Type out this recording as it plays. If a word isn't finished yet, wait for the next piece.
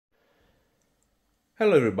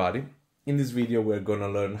Hello everybody, in this video we're gonna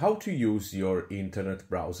learn how to use your internet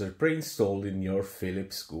browser pre-installed in your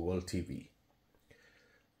Philips Google TV.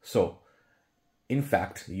 So, in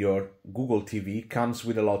fact, your Google TV comes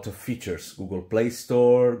with a lot of features. Google Play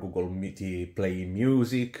Store, Google Play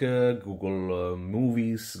Music, Google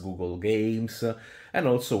Movies, Google Games, and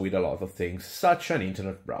also with a lot of things. Such an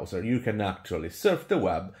internet browser, you can actually surf the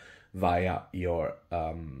web via your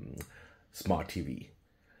smart TV.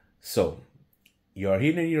 So, you're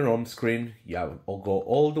here in your home screen, you go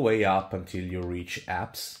all the way up until you reach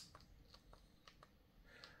apps.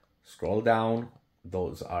 Scroll down,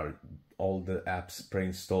 those are all the apps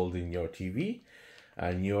pre-installed in your TV,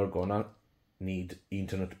 and you're gonna need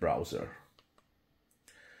internet browser.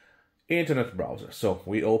 Internet browser, so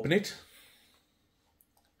we open it.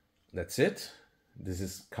 That's it. This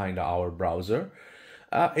is kind of our browser.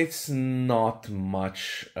 It's not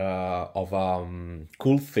much of a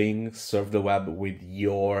cool thing. Surf the web with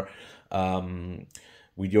your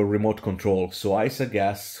remote control. So I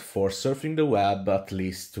suggest for surfing the web at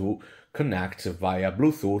least to connect via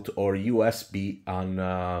Bluetooth or USB on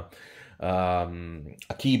a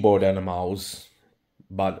keyboard and a mouse.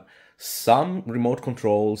 But some remote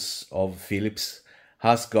controls of Philips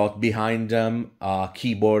has got behind them a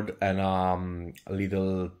keyboard and a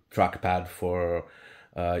little trackpad for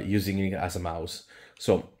using it as a mouse.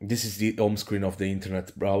 So this is the home screen of the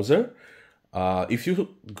internet browser. If you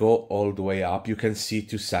go all the way up, you can see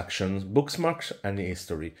two sections: bookmarks and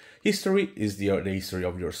history. History is the history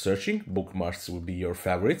of your searching. Bookmarks will be your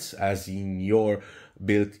favorites, as in your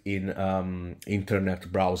built-in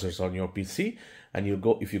internet browsers on your PC. And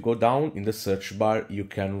if you go down in the search bar, you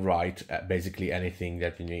can write basically anything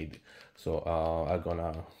that you need. So I'm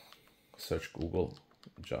gonna search Google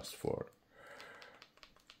just for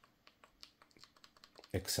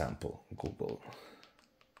example. Google.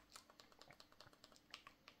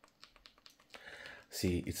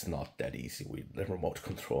 See, it's not that easy with the remote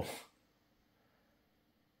control.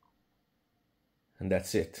 And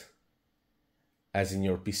that's it. As in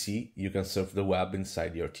your PC, you can surf the web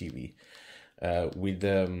inside your TV. With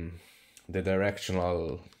the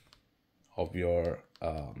directional of your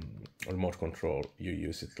remote control, you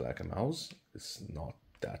use it like a mouse. It's not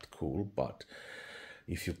that cool, but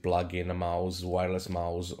if you plug in a mouse, wireless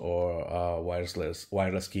mouse, or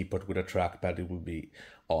wireless keyboard with a trackpad, it will be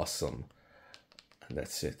awesome. And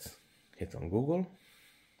that's it. Hit on Google.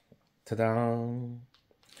 Ta-da!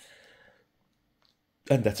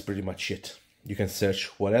 And that's pretty much it. You can search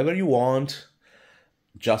whatever you want,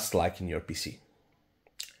 just like in your PC.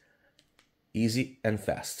 Easy and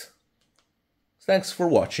fast. Thanks for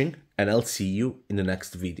watching, and I'll see you in the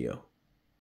next video.